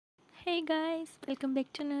Hey guys, welcome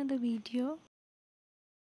back to another video.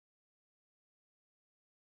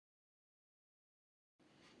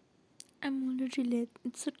 I'm already late.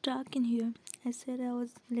 It's so dark in here. I said I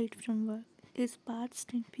was late from work. It's past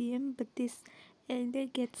 10 p.m., but this area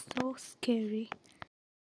gets so scary.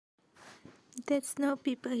 There's no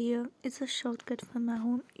people here. It's a shortcut from my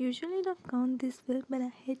home. Usually don't count this way, but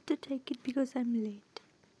I had to take it because I'm late.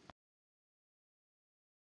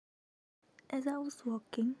 As I was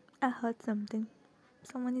walking, I heard something.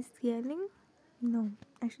 Someone is yelling? No,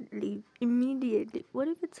 I should leave immediately. What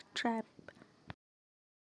if it's a trap?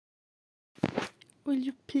 Will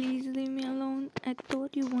you please leave me alone? I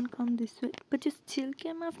thought you won't come this way, but you still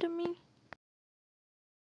came after me?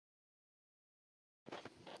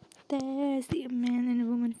 There I see a man and a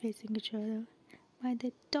woman facing each other. Why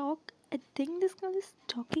they talk? I think this girl is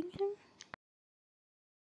stalking him.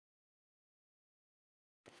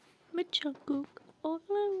 But Jungkook, all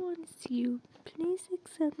I want is you. Please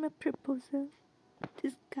accept my proposal.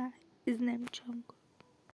 This guy is named Jungkook.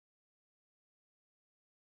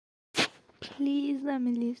 Please,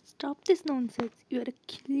 Emily, stop this nonsense. You are a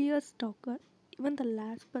clear stalker. Even the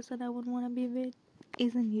last person I would want to be with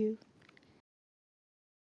isn't you.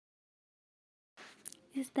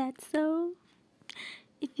 Is that so?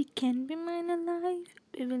 If you can be mine alive,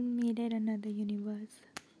 we will meet at another universe,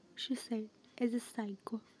 she said as a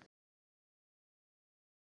psycho.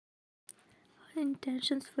 Her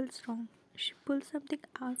intentions felt wrong. She pulled something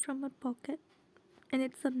out from her pocket, and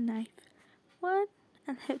it's a knife. What?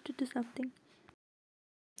 I'll have to do something.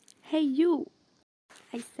 Hey, you!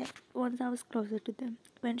 I said once I was closer to them.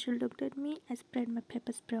 When she looked at me, I spread my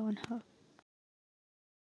pepper spray on her.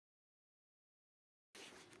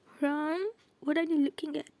 Run? What are you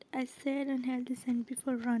looking at? I said and held his hand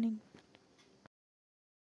before running.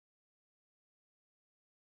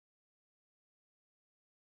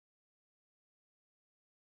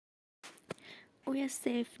 We are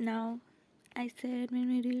safe now, I said when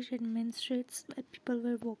we reached main streets where people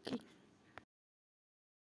were walking.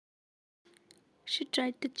 She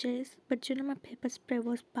tried to chase, but my pepper spray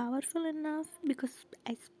was powerful enough because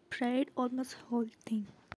I sprayed almost whole thing.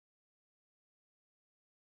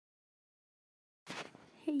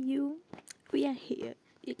 Hey you, we are here.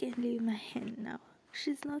 You can leave my hand now.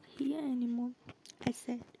 She's not here anymore, I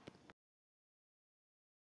said.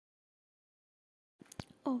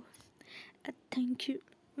 Oh, thank you,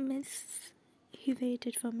 miss. He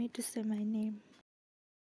waited for me to say my name.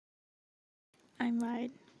 I'm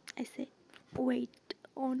right, I said. Wait,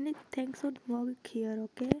 only thanks would work here,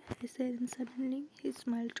 okay? I said, and suddenly his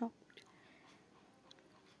smile dropped.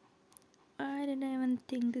 I didn't even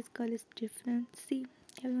think this girl is different. See,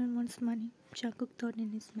 everyone wants money, Jungkook thought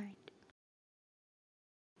in his mind.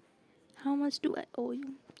 How much do I owe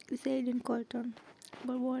you? He said in Colton.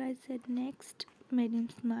 But what I said next made him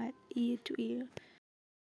smile ear to ear.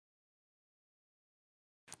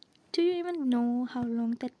 Do you even know how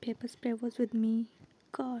long that paper spray was with me?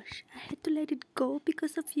 Gosh, I had to let it go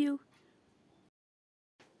because of you.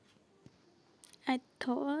 I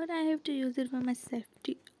thought I have to use it for my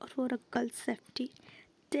safety or for a girl's safety.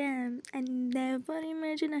 Damn, I never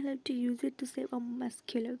imagined I'll have to use it to save a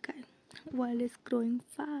muscular guy while he's growing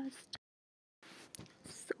fast.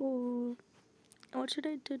 So, what should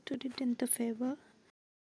I do to return the favor?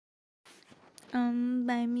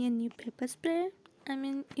 Buy me a new pepper spray? I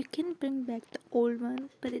mean, you can bring back the old one,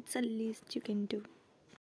 but it's the least you can do.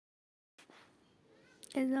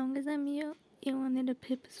 As long as I'm here, you won't need a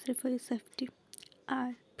pepper spray for your safety.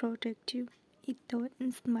 I'll protect you, he thought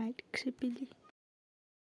and smiled creepily.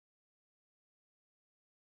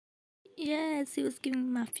 Yes, he was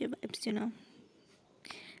giving mafia vibes.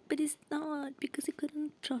 But he's not because he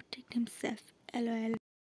couldn't protect himself. LOL.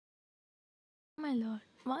 My lord,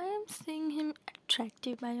 why I'm seeing him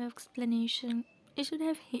attractive by your explanation? You should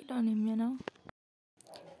have hit on him.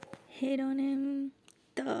 Hit on him?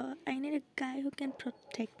 I need a guy who can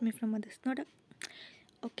protect me from others, not a.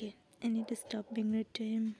 Okay, I need to stop being rude to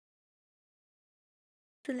him.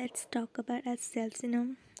 So let's talk about ourselves.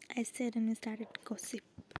 I said and we started gossip.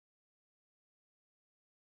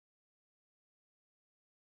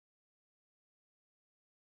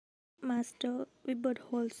 Master, we bought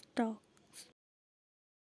whole stock.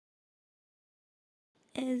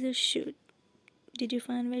 As you should. Did you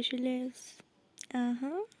find where she lives?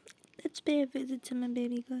 Uh-huh. Let's pay a visit to my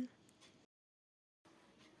baby girl.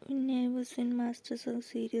 We never seen Master so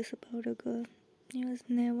serious about a girl. He was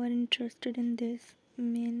never interested in this.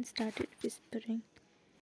 Men started whispering.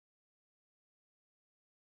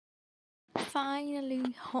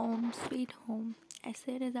 Finally, home, sweet home, I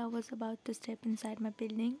said as I was about to step inside my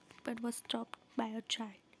building, but was stopped by a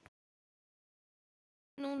child.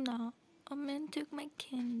 Nuna, a man took my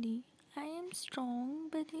candy. I am strong,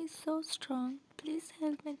 but he's so strong. Please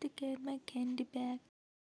help me to get my candy back.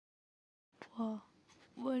 Wow,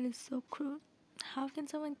 world is so cruel. How can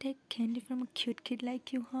someone take candy from a cute kid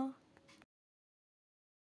like you, huh?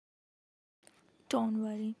 Don't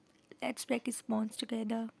worry. Let's break his bones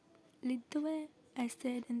together. Lead the way, I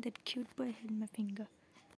said, and that cute boy held my finger.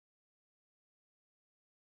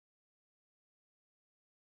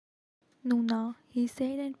 Nuna, he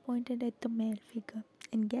said and pointed at the male figure.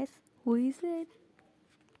 And guess who is it?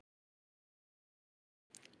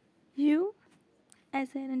 You? I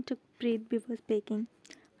said and took breath before speaking.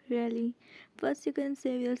 Really? First you couldn't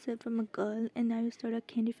save yourself from a girl and now you stole a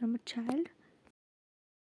candy from a child?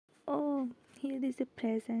 Oh, here is a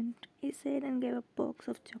present, he said and gave a box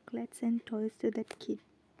of chocolates and toys to that kid.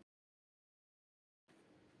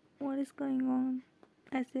 What is going on?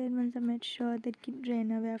 I said once I made sure that kid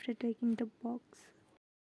ran away after taking the box.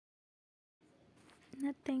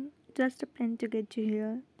 Nothing, just a plan to get you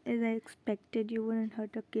here, as I expected you wouldn't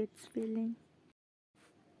hurt a kid's feeling.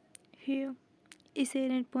 Here, he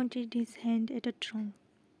said and pointed his hand at a trunk.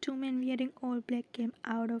 Two men wearing all black came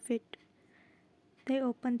out of it. They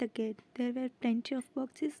opened the gate. There were plenty of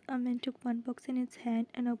boxes. A man took one box in his hand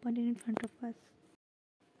and opened it in front of us.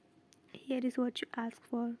 Here is what you asked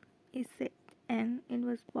for, he said, and it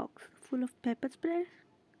was a box full of pepper spray.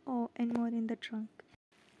 Oh, and more in the trunk.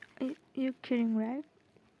 You're kidding, right?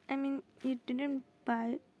 I mean, you didn't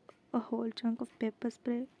buy a whole chunk of pepper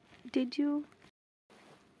spray, did you?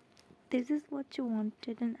 This is what you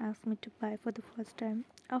wanted and asked me to buy for the first time.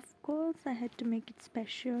 Of course, I had to make it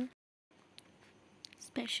special.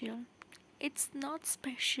 Special? It's not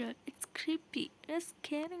special, it's creepy. You're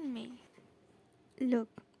scaring me. Look,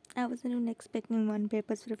 I wasn't even expecting one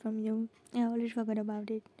paper spray from you. I already forgot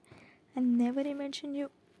about it. I never imagined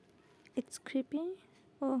you. It's creepy?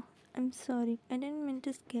 Oh, I'm sorry. I didn't mean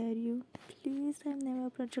to scare you. Please, I've never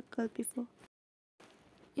approached a girl before.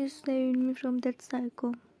 You saved me from that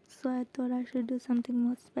psycho, so I thought I should do something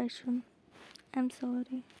more special. I'm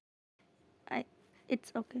sorry. I.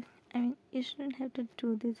 It's okay. I mean, you shouldn't have to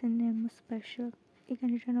do this in name of special. You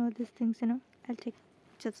can return all these things. I'll take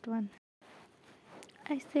just one.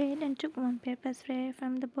 I said and took one paper spray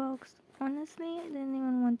from the box. Honestly, I didn't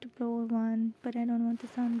even want to blow one, but I don't want to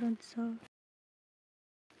sound rude, so.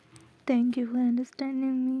 Thank you for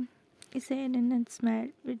understanding me, he said and then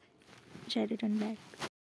smiled, which I returned back.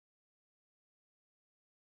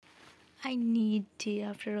 I need tea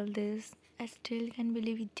after all this. I still can't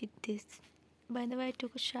believe we did this. By the way, I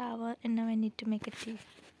took a shower and now I need to make a tea.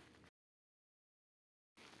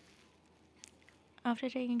 After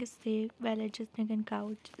taking a sip while adjusting on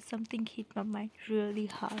couch, something hit my mind really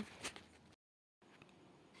hard.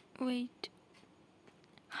 Wait,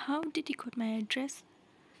 how did he got my address?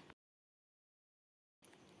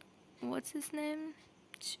 What's his name?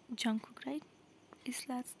 Jungkook, right? His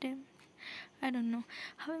last name? I don't know.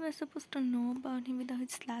 How am I supposed to know about him without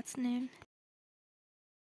his last name?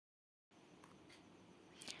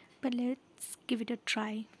 But let's give it a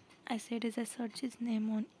try, I said as I searched his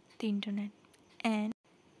name on the internet. And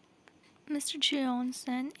Mr.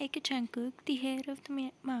 Johnson, aka Jungkook, the head of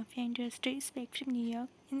the mafia industry, is back from New York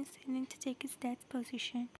and is willing to take his dad's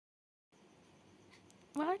position.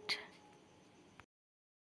 What?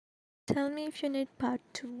 Tell me if you need part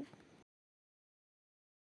 2.